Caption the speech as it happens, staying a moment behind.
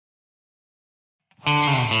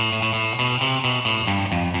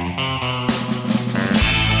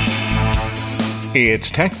It's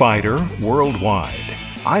TechBiter Worldwide.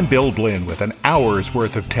 I'm Bill Blinn with an hour's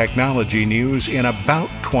worth of technology news in about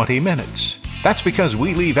 20 minutes. That's because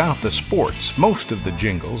we leave out the sports, most of the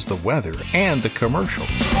jingles, the weather, and the commercials.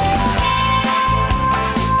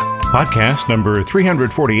 Podcast number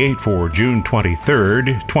 348 for June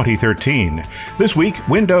 23rd, 2013. This week,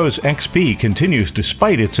 Windows XP continues,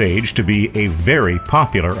 despite its age, to be a very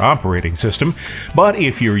popular operating system. But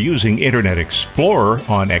if you're using Internet Explorer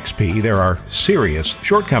on XP, there are serious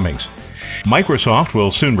shortcomings. Microsoft will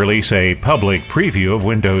soon release a public preview of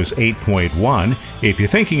Windows 8.1. If you're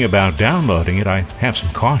thinking about downloading it, I have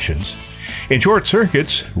some cautions. In short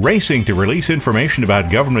circuits, racing to release information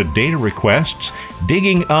about government data requests,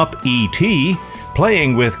 digging up ET,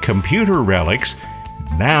 playing with computer relics.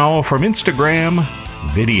 Now from Instagram,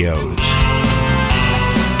 videos.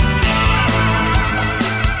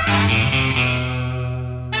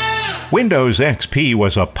 Windows XP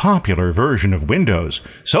was a popular version of Windows.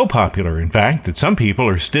 So popular, in fact, that some people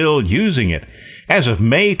are still using it. As of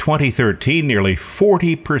May 2013, nearly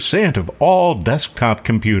 40% of all desktop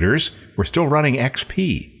computers were still running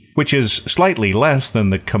XP, which is slightly less than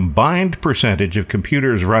the combined percentage of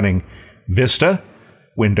computers running Vista,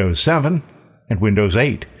 Windows 7, and Windows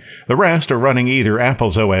 8. The rest are running either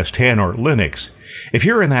Apple's OS X or Linux. If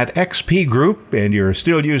you're in that XP group and you're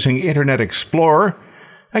still using Internet Explorer,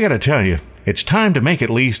 I gotta tell you, it's time to make at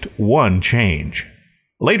least one change.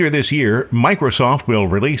 Later this year, Microsoft will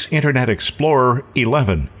release Internet Explorer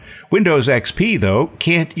 11. Windows XP, though,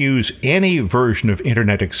 can't use any version of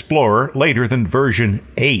Internet Explorer later than version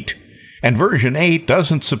 8. And version 8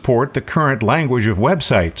 doesn't support the current language of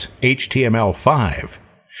websites, HTML5.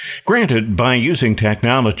 Granted, by using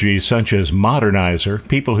technologies such as Modernizer,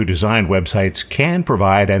 people who design websites can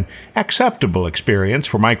provide an acceptable experience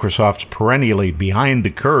for Microsoft's perennially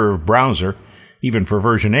behind-the-curve browser, even for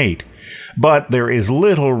version 8. But there is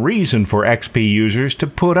little reason for XP users to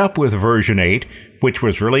put up with version 8, which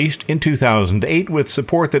was released in 2008 with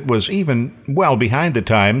support that was even well behind the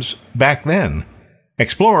times back then.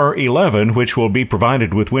 Explorer 11, which will be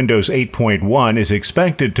provided with Windows 8.1, is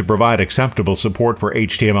expected to provide acceptable support for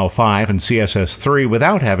HTML5 and CSS3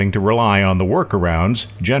 without having to rely on the workarounds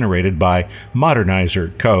generated by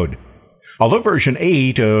Modernizer code. Although version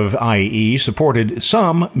 8 of IE supported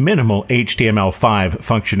some minimal HTML5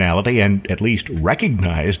 functionality and at least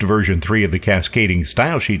recognized version 3 of the cascading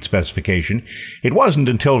style sheet specification, it wasn't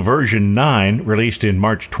until version 9, released in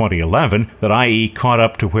March 2011, that IE caught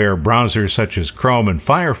up to where browsers such as Chrome and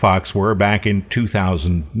Firefox were back in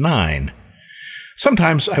 2009.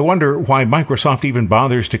 Sometimes I wonder why Microsoft even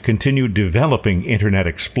bothers to continue developing Internet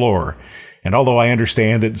Explorer. And although I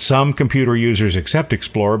understand that some computer users accept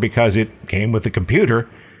Explorer because it came with the computer,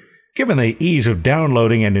 given the ease of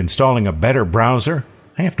downloading and installing a better browser,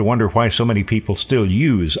 I have to wonder why so many people still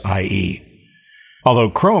use IE. Although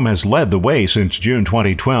Chrome has led the way since June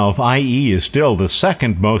 2012, IE is still the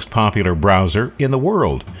second most popular browser in the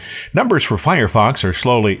world. Numbers for Firefox are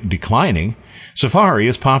slowly declining. Safari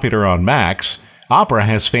is popular on Macs. Opera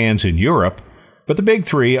has fans in Europe. But the big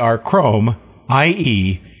three are Chrome,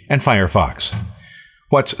 IE, and Firefox.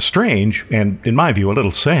 What's strange, and in my view a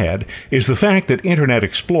little sad, is the fact that Internet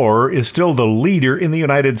Explorer is still the leader in the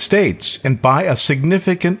United States, and by a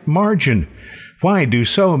significant margin. Why do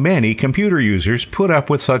so many computer users put up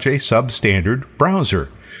with such a substandard browser?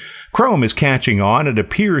 Chrome is catching on and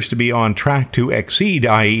appears to be on track to exceed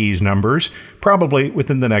IE's numbers, probably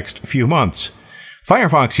within the next few months.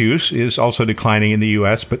 Firefox use is also declining in the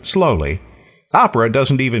U.S., but slowly. Opera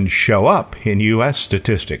doesn't even show up in U.S.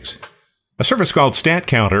 statistics. A service called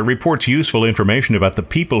StatCounter reports useful information about the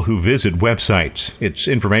people who visit websites. It's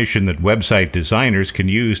information that website designers can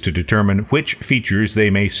use to determine which features they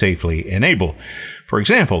may safely enable. For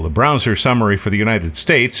example, the browser summary for the United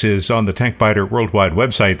States is on the TechBiter Worldwide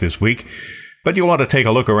website this week, but you'll want to take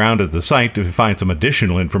a look around at the site to find some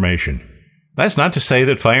additional information. That's not to say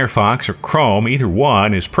that Firefox or Chrome, either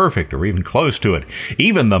one, is perfect or even close to it.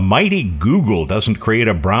 Even the mighty Google doesn't create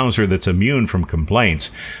a browser that's immune from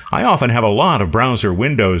complaints. I often have a lot of browser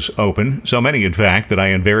windows open, so many in fact that I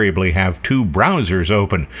invariably have two browsers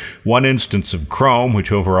open. One instance of Chrome,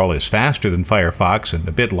 which overall is faster than Firefox and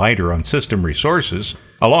a bit lighter on system resources,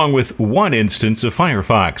 along with one instance of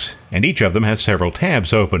Firefox, and each of them has several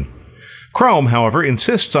tabs open. Chrome, however,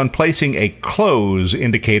 insists on placing a close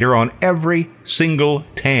indicator on every single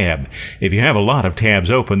tab. If you have a lot of tabs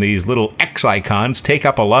open, these little X icons take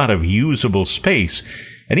up a lot of usable space.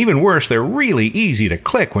 And even worse, they're really easy to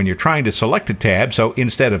click when you're trying to select a tab, so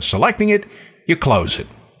instead of selecting it, you close it.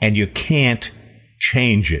 And you can't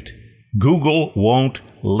change it. Google won't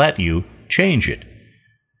let you change it.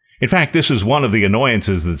 In fact, this is one of the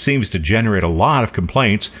annoyances that seems to generate a lot of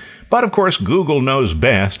complaints, but of course Google knows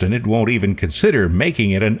best and it won't even consider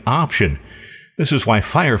making it an option. This is why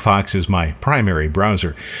Firefox is my primary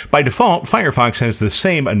browser. By default, Firefox has the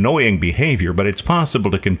same annoying behavior, but it's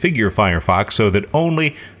possible to configure Firefox so that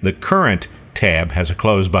only the current tab has a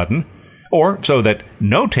close button, or so that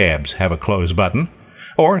no tabs have a close button,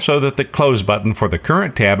 or so that the close button for the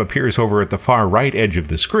current tab appears over at the far right edge of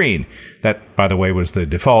the screen. That, by the way, was the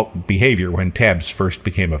default behavior when tabs first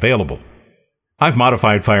became available. I've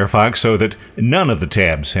modified Firefox so that none of the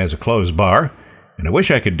tabs has a close bar, and I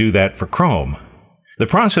wish I could do that for Chrome. The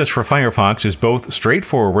process for Firefox is both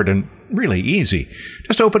straightforward and really easy.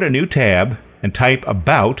 Just open a new tab and type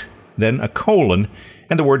About, then a colon,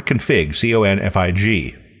 and the word config,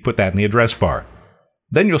 C-O-N-F-I-G. Put that in the address bar.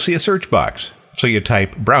 Then you'll see a search box. So you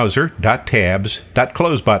type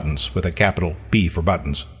browser.tabs.closebuttons with a capital B for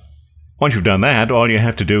buttons. Once you've done that, all you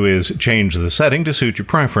have to do is change the setting to suit your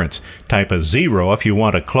preference. Type a 0 if you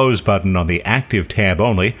want a close button on the active tab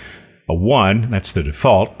only. A 1, that's the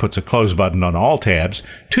default, puts a close button on all tabs.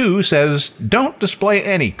 2 says don't display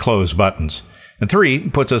any close buttons. And 3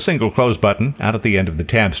 puts a single close button out at the end of the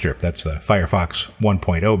tab strip. That's the Firefox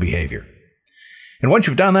 1.0 behavior. And once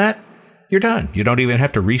you've done that, you're done. You don't even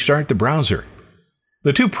have to restart the browser.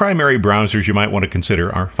 The two primary browsers you might want to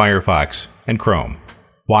consider are Firefox and Chrome.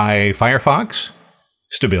 Why Firefox?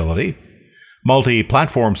 Stability.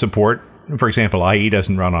 Multi-platform support. For example, IE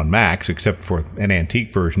doesn't run on Macs except for an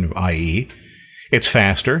antique version of IE. It's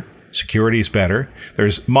faster. Security's better.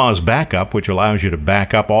 There's Moz Backup, which allows you to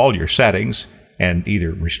back up all your settings and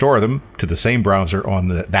either restore them to the same browser on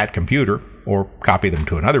that computer or copy them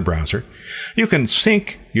to another browser. You can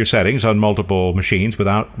sync your settings on multiple machines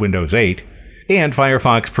without Windows 8. And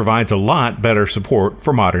Firefox provides a lot better support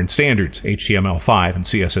for modern standards, HTML5 and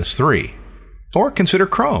CSS3. Or consider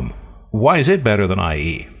Chrome. Why is it better than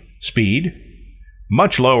IE? Speed,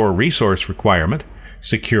 much lower resource requirement,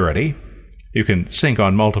 security. You can sync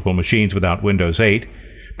on multiple machines without Windows 8.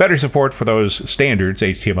 Better support for those standards,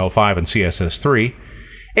 HTML5 and CSS3.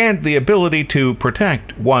 And the ability to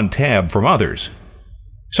protect one tab from others.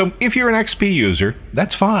 So if you're an XP user,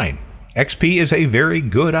 that's fine. XP is a very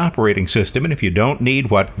good operating system, and if you don't need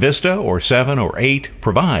what Vista or 7 or 8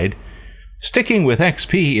 provide, sticking with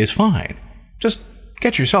XP is fine. Just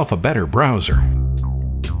get yourself a better browser.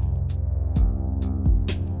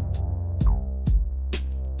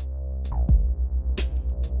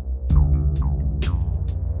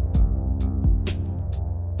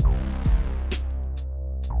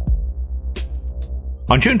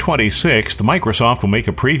 On June 26th, Microsoft will make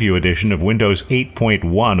a preview edition of Windows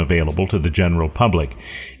 8.1 available to the general public.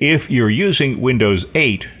 If you're using Windows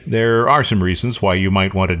 8, there are some reasons why you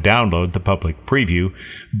might want to download the public preview,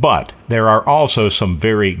 but there are also some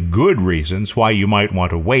very good reasons why you might want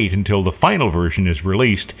to wait until the final version is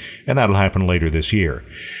released, and that'll happen later this year.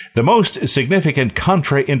 The most significant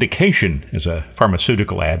contraindication, as a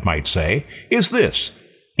pharmaceutical ad might say, is this.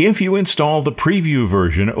 If you install the preview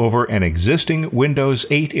version over an existing Windows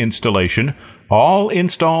 8 installation, all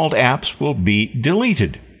installed apps will be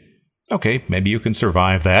deleted. Okay, maybe you can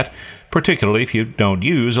survive that, particularly if you don't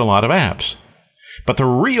use a lot of apps. But the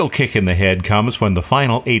real kick in the head comes when the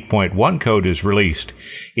final 8.1 code is released.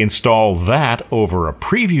 Install that over a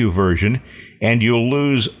preview version, and you'll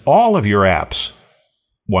lose all of your apps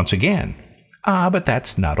once again. But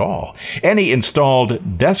that's not all. Any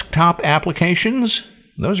installed desktop applications,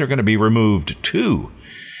 those are going to be removed too.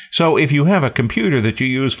 So if you have a computer that you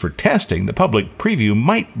use for testing, the public preview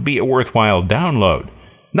might be a worthwhile download.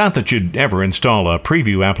 Not that you'd ever install a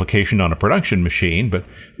preview application on a production machine, but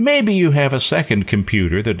maybe you have a second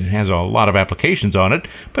computer that has a lot of applications on it,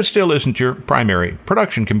 but still isn't your primary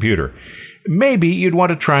production computer. Maybe you'd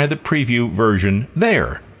want to try the preview version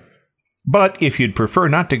there. But if you'd prefer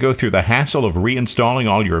not to go through the hassle of reinstalling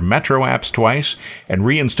all your Metro apps twice and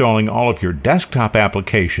reinstalling all of your desktop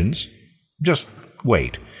applications, just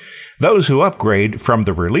wait. Those who upgrade from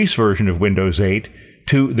the release version of Windows 8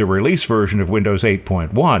 to the release version of Windows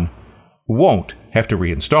 8.1 won't have to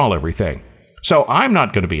reinstall everything. So I'm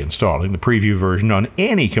not going to be installing the preview version on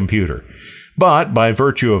any computer. But by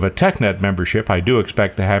virtue of a TechNet membership, I do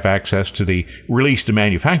expect to have access to the release to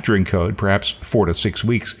manufacturing code perhaps 4 to 6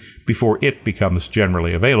 weeks before it becomes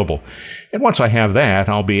generally available. And once I have that,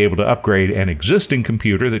 I'll be able to upgrade an existing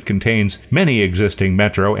computer that contains many existing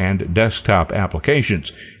Metro and desktop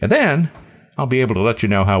applications. And then I'll be able to let you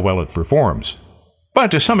know how well it performs.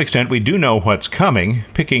 But to some extent, we do know what's coming.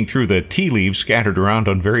 Picking through the tea leaves scattered around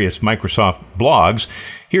on various Microsoft blogs,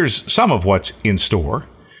 here's some of what's in store.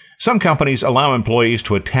 Some companies allow employees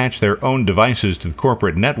to attach their own devices to the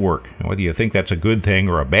corporate network. Whether you think that's a good thing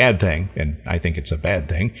or a bad thing, and I think it's a bad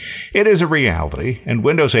thing, it is a reality, and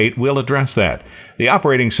Windows 8 will address that. The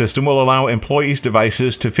operating system will allow employees'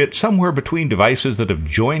 devices to fit somewhere between devices that have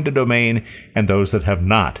joined a domain and those that have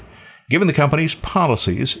not. Given the company's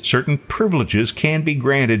policies, certain privileges can be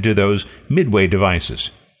granted to those midway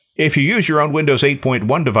devices. If you use your own Windows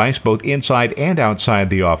 8.1 device both inside and outside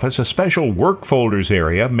the office, a special Work Folders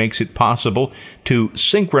area makes it possible to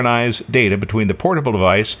synchronize data between the portable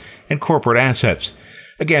device and corporate assets.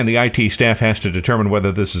 Again, the IT staff has to determine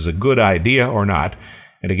whether this is a good idea or not,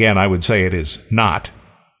 and again, I would say it is not.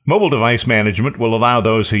 Mobile device management will allow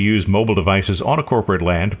those who use mobile devices on a corporate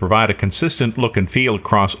LAN to provide a consistent look and feel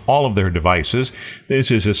across all of their devices. This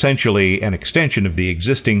is essentially an extension of the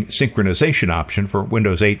existing synchronization option for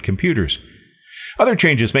Windows 8 computers. Other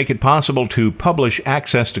changes make it possible to publish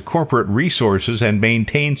access to corporate resources and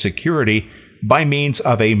maintain security by means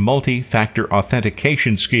of a multi-factor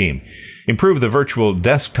authentication scheme. Improve the virtual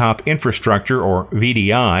desktop infrastructure, or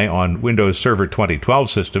VDI, on Windows Server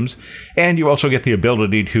 2012 systems, and you also get the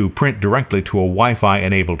ability to print directly to a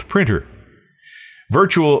Wi-Fi-enabled printer.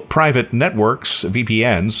 Virtual private networks,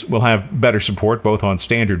 VPNs, will have better support both on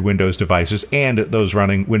standard Windows devices and those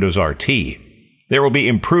running Windows RT. There will be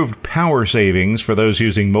improved power savings for those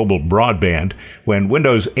using mobile broadband. When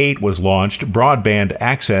Windows 8 was launched, broadband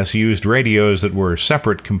access used radios that were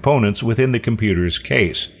separate components within the computer's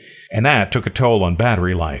case, and that took a toll on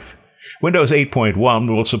battery life. Windows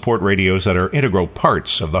 8.1 will support radios that are integral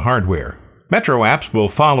parts of the hardware. Metro apps will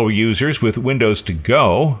follow users with Windows to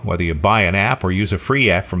Go. Whether you buy an app or use a free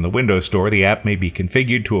app from the Windows Store, the app may be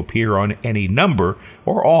configured to appear on any number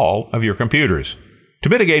or all of your computers. To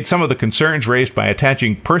mitigate some of the concerns raised by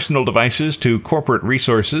attaching personal devices to corporate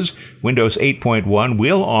resources, Windows 8.1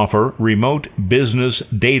 will offer remote business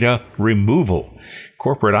data removal.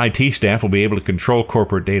 Corporate IT staff will be able to control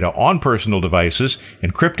corporate data on personal devices,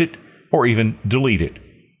 encrypt it, or even delete it.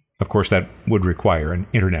 Of course, that would require an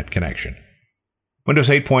internet connection. Windows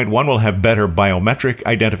 8.1 will have better biometric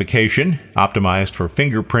identification, optimized for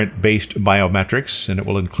fingerprint-based biometrics, and it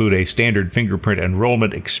will include a standard fingerprint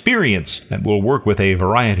enrollment experience that will work with a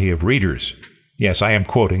variety of readers. Yes, I am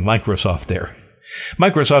quoting Microsoft there.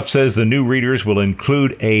 Microsoft says the new readers will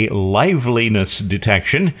include a liveliness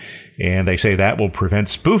detection, and they say that will prevent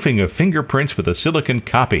spoofing of fingerprints with a silicon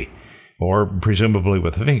copy, or presumably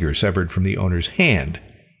with a finger severed from the owner's hand.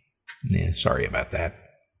 Sorry about that.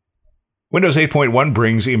 Windows 8.1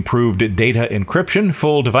 brings improved data encryption.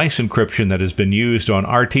 Full device encryption that has been used on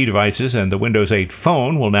RT devices and the Windows 8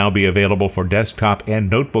 phone will now be available for desktop and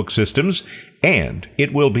notebook systems, and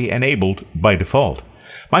it will be enabled by default.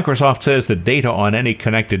 Microsoft says that data on any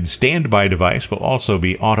connected standby device will also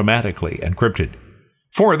be automatically encrypted.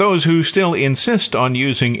 For those who still insist on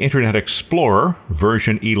using Internet Explorer,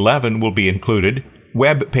 version 11 will be included.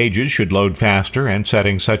 Web pages should load faster, and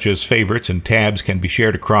settings such as favorites and tabs can be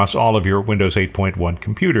shared across all of your Windows 8.1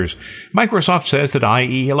 computers. Microsoft says that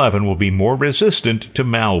IE 11 will be more resistant to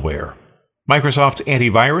malware. Microsoft's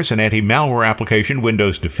antivirus and anti-malware application,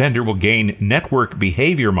 Windows Defender, will gain network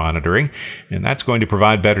behavior monitoring, and that's going to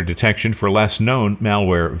provide better detection for less-known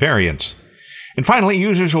malware variants. And finally,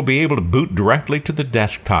 users will be able to boot directly to the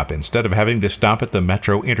desktop instead of having to stop at the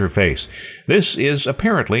Metro interface. This is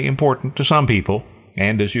apparently important to some people,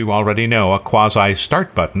 and as you already know, a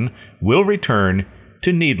quasi-start button will return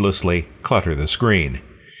to needlessly clutter the screen.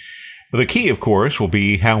 The key, of course, will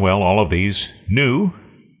be how well all of these new,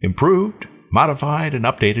 improved, modified, and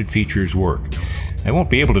updated features work. I won't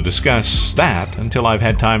be able to discuss that until I've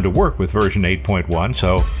had time to work with version 8.1,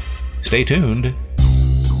 so stay tuned.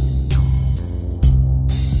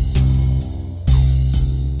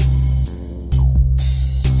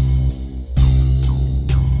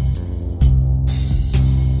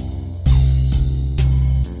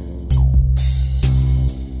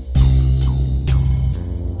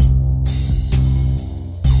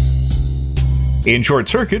 In short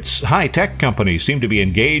circuits, high-tech companies seem to be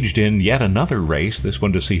engaged in yet another race, this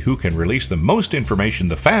one to see who can release the most information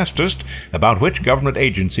the fastest about which government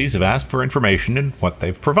agencies have asked for information and what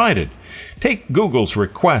they've provided. Take Google's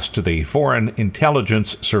request to the Foreign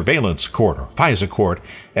Intelligence Surveillance Court, or FISA court,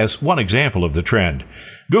 as one example of the trend.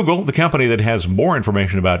 Google, the company that has more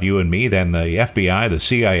information about you and me than the FBI, the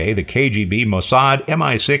CIA, the KGB, Mossad,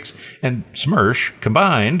 MI6, and SMERSH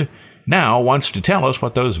combined, now wants to tell us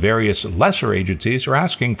what those various lesser agencies are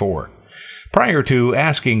asking for. Prior to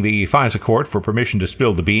asking the FISA court for permission to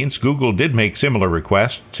spill the beans, Google did make similar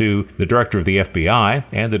requests to the director of the FBI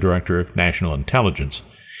and the director of national intelligence.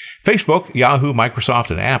 Facebook, Yahoo,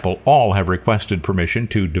 Microsoft, and Apple all have requested permission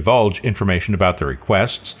to divulge information about their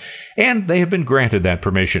requests, and they have been granted that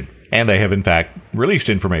permission. And they have, in fact, released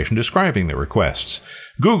information describing their requests.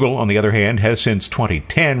 Google, on the other hand, has since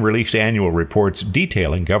 2010 released annual reports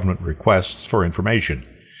detailing government requests for information.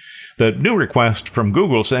 The new request from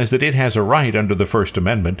Google says that it has a right under the First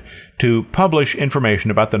Amendment to publish information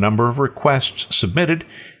about the number of requests submitted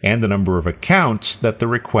and the number of accounts that the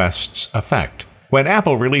requests affect. When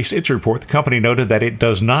Apple released its report, the company noted that it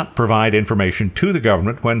does not provide information to the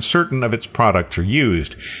government when certain of its products are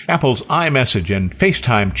used. Apple's iMessage and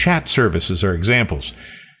FaceTime chat services are examples.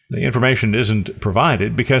 The information isn't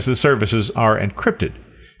provided because the services are encrypted.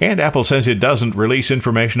 And Apple says it doesn't release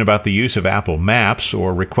information about the use of Apple Maps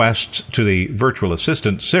or requests to the virtual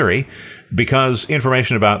assistant Siri because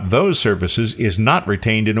information about those services is not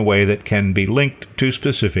retained in a way that can be linked to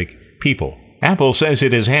specific people. Apple says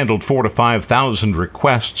it has handled 4,000 to 5,000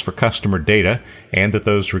 requests for customer data and that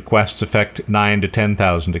those requests affect 9,000 to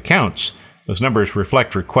 10,000 accounts. Those numbers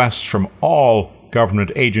reflect requests from all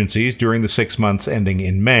government agencies during the 6 months ending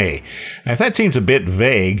in May. Now, if that seems a bit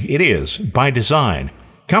vague, it is, by design.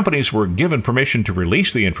 Companies were given permission to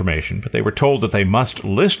release the information, but they were told that they must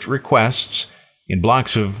list requests in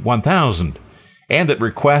blocks of 1,000. And that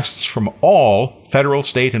requests from all federal,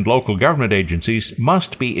 state, and local government agencies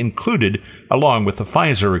must be included along with the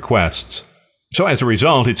FISA requests. So as a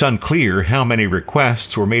result, it's unclear how many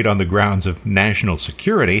requests were made on the grounds of national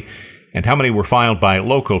security and how many were filed by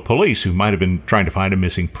local police who might have been trying to find a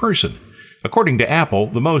missing person. According to Apple,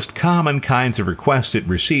 the most common kinds of requests it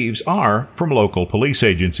receives are from local police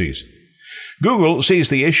agencies. Google sees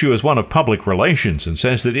the issue as one of public relations and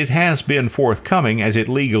says that it has been forthcoming as it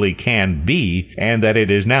legally can be, and that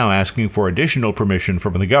it is now asking for additional permission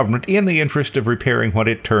from the government in the interest of repairing what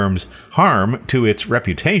it terms harm to its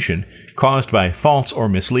reputation caused by false or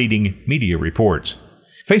misleading media reports.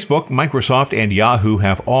 Facebook, Microsoft, and Yahoo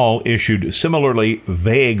have all issued similarly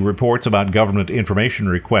vague reports about government information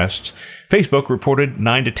requests. Facebook reported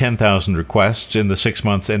 9,000 to 10,000 requests in the 6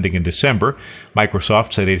 months ending in December.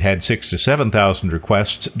 Microsoft said it had 6,000 to 7,000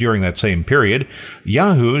 requests during that same period.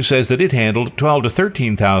 Yahoo says that it handled 12,000 to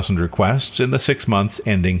 13,000 requests in the 6 months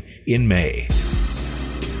ending in May.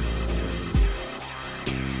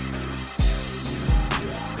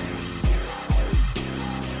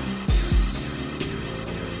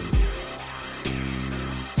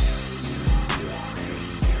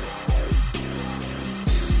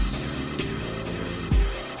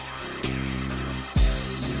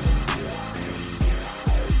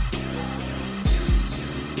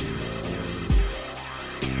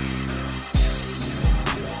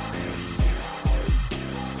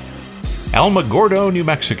 Alamogordo, New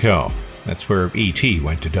Mexico. That's where E.T.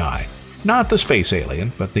 went to die. Not the space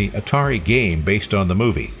alien, but the Atari game based on the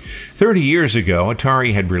movie. 30 years ago,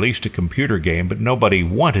 Atari had released a computer game, but nobody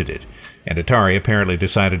wanted it. And Atari apparently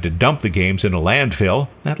decided to dump the games in a landfill.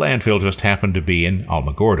 That landfill just happened to be in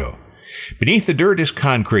Alamogordo. Beneath the dirt is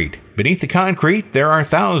concrete. Beneath the concrete, there are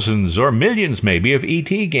thousands or millions, maybe, of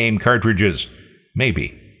E.T. game cartridges.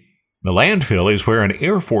 Maybe. The landfill is where an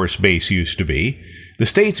Air Force base used to be. The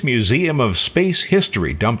state's Museum of Space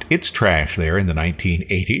History dumped its trash there in the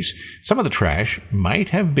 1980s. Some of the trash might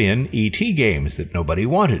have been E.T. games that nobody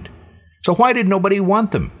wanted. So why did nobody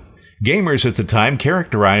want them? Gamers at the time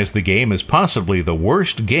characterized the game as possibly the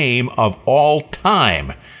worst game of all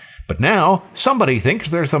time. But now, somebody thinks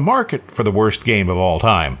there's a market for the worst game of all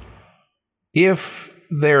time. If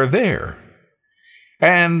they're there.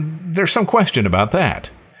 And there's some question about that.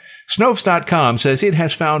 Snopes.com says it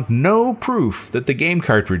has found no proof that the game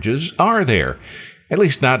cartridges are there, at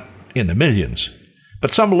least not in the millions.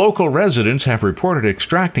 But some local residents have reported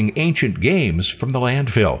extracting ancient games from the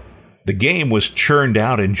landfill. The game was churned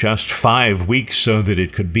out in just 5 weeks so that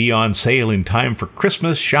it could be on sale in time for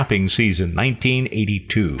Christmas shopping season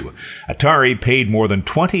 1982. Atari paid more than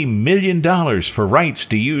 $20 million for rights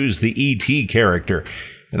to use the E.T. character.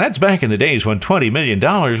 And that's back in the days when $20 million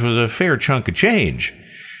was a fair chunk of change.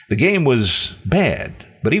 The game was bad,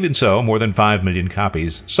 but even so, more than 5 million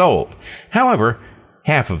copies sold. However,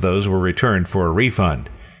 half of those were returned for a refund,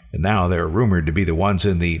 and now they're rumored to be the ones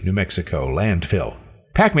in the New Mexico landfill.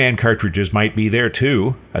 Pac-Man cartridges might be there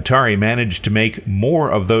too. Atari managed to make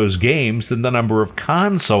more of those games than the number of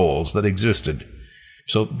consoles that existed.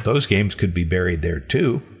 So those games could be buried there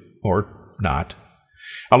too, or not.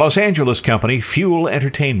 A Los Angeles company, Fuel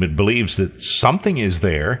Entertainment, believes that something is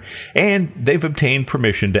there, and they've obtained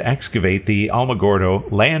permission to excavate the Alamogordo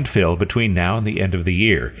landfill between now and the end of the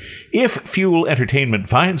year. If Fuel Entertainment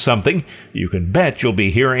finds something, you can bet you'll be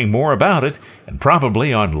hearing more about it, and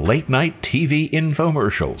probably on late-night TV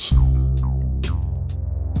infomercials.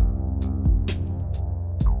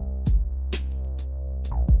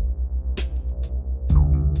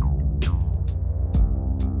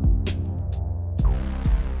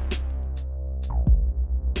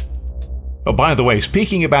 Oh, by the way,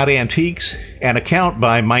 speaking about antiques, an account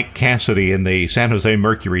by Mike Cassidy in the San Jose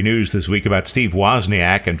Mercury News this week about Steve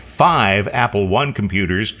Wozniak and 5 Apple I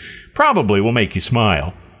computers probably will make you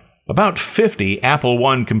smile. About 50 Apple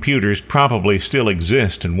I computers probably still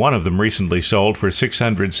exist, and one of them recently sold for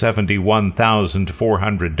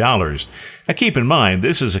 $671,400. Now keep in mind,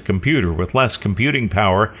 this is a computer with less computing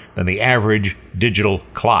power than the average digital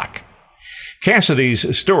clock.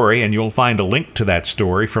 Cassidy's story, and you'll find a link to that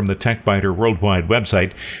story from the TechBiter Worldwide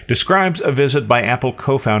website, describes a visit by Apple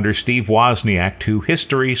co-founder Steve Wozniak to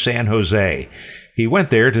History San Jose. He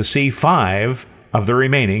went there to see 5 of the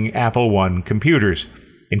remaining Apple I computers.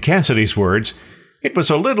 In Cassidy's words, "It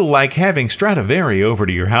was a little like having Stradivari over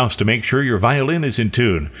to your house to make sure your violin is in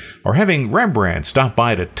tune, or having Rembrandt stop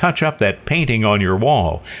by to touch up that painting on your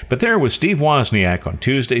wall. But there was Steve Wozniak on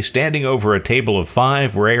Tuesday standing over a table of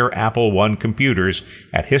 5 rare Apple I computers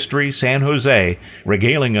at History San Jose,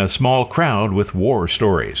 regaling a small crowd with war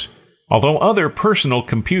stories." Although other personal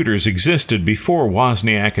computers existed before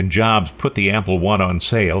Wozniak and Jobs put the Apple I on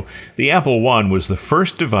sale, the Apple I was the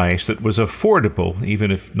first device that was affordable,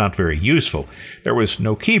 even if not very useful. There was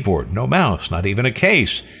no keyboard, no mouse, not even a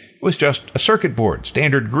case. It was just a circuit board,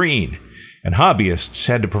 standard green, and hobbyists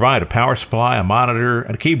had to provide a power supply, a monitor,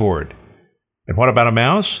 and a keyboard. And what about a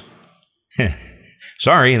mouse?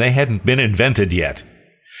 Sorry, they hadn't been invented yet.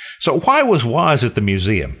 So why was Woz at the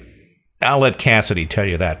museum? I'll let Cassidy tell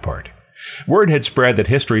you that part. Word had spread that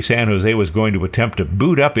History San Jose was going to attempt to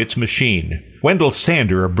boot up its machine. Wendell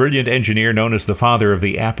Sander, a brilliant engineer known as the father of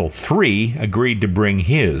the Apple III, agreed to bring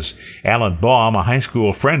his. Alan Baum, a high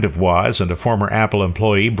school friend of Woz and a former Apple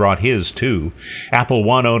employee, brought his too. Apple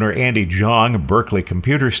I owner Andy Jong, a Berkeley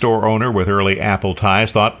computer store owner with early Apple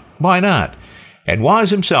ties, thought, why not? And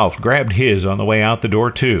Woz himself grabbed his on the way out the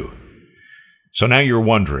door too. So now you're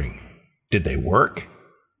wondering, did they work?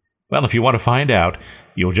 Well, if you want to find out,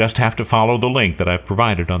 you'll just have to follow the link that I've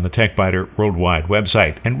provided on the TechBiter Worldwide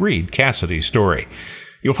website and read Cassidy's story.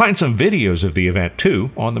 You'll find some videos of the event,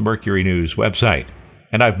 too, on the Mercury News website.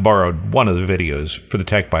 And I've borrowed one of the videos for the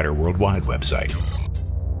TechBiter Worldwide website.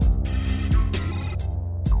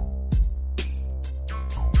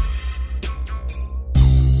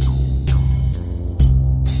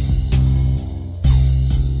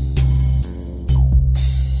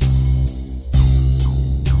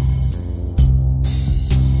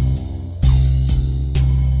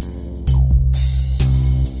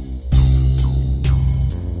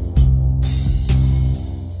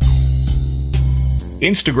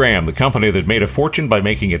 Instagram, the company that made a fortune by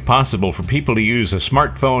making it possible for people to use a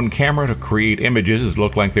smartphone camera to create images that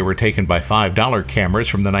look like they were taken by $5 cameras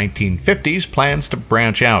from the 1950s, plans to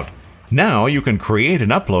branch out. Now you can create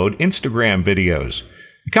and upload Instagram videos.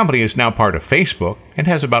 The company is now part of Facebook and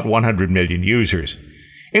has about 100 million users.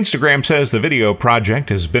 Instagram says the video project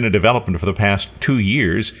has been in development for the past 2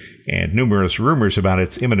 years, and numerous rumors about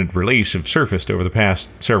its imminent release have surfaced over the past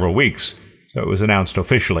several weeks, so it was announced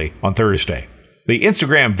officially on Thursday. The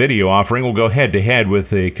Instagram video offering will go head-to-head with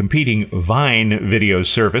the competing Vine video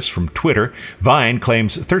service from Twitter. Vine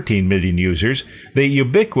claims 13 million users. The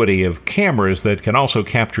ubiquity of cameras that can also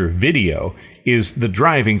capture video is the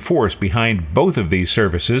driving force behind both of these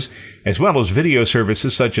services, as well as video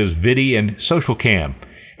services such as Vidi and SocialCam.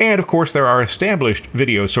 And, of course, there are established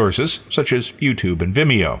video sources such as YouTube and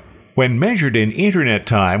Vimeo. When measured in Internet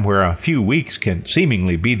time, where a few weeks can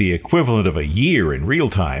seemingly be the equivalent of a year in real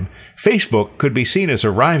time, Facebook could be seen as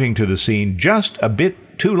arriving to the scene just a bit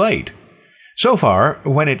too late. So far,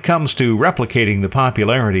 when it comes to replicating the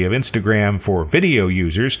popularity of Instagram for video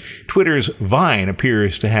users, Twitter's Vine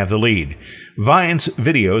appears to have the lead. Vine's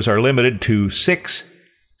videos are limited to 6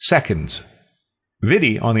 seconds.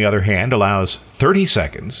 Vidi, on the other hand, allows 30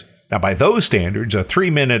 seconds. Now, by those standards, a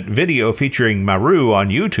 3-minute video featuring Maru on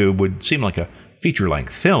YouTube would seem like a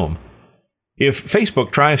feature-length film. If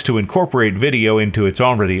Facebook tries to incorporate video into its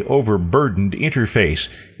already overburdened interface,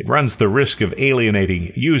 it runs the risk of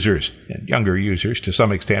alienating users, and younger users to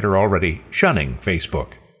some extent are already shunning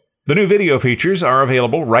Facebook. The new video features are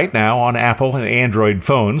available right now on Apple and Android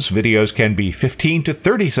phones. Videos can be 15 to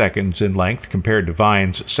 30 seconds in length compared to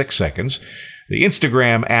Vine's 6 seconds. The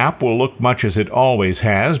Instagram app will look much as it always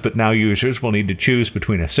has, but now users will need to choose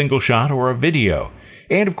between a single shot or a video.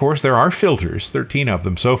 And, of course, there are filters, 13 of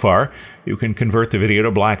them so far. You can convert the video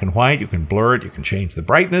to black and white, you can blur it, you can change the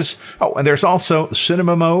brightness. Oh, and there's also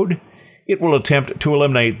cinema mode. It will attempt to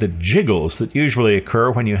eliminate the jiggles that usually occur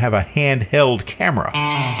when you have a handheld camera.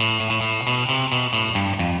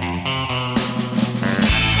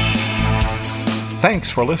 Thanks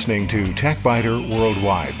for listening to TechBiter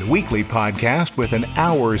Worldwide, the weekly podcast with an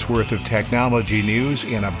hour's worth of technology news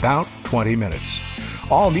in about 20 minutes.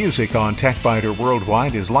 All music on TechBiter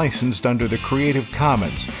Worldwide is licensed under the Creative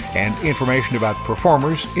Commons, and information about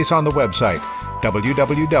performers is on the website,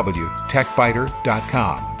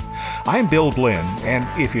 www.techbiter.com. I'm Bill Blinn,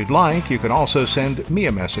 and if you'd like, you can also send me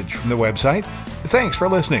a message from the website. Thanks for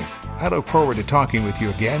listening. I look forward to talking with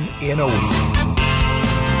you again in a week.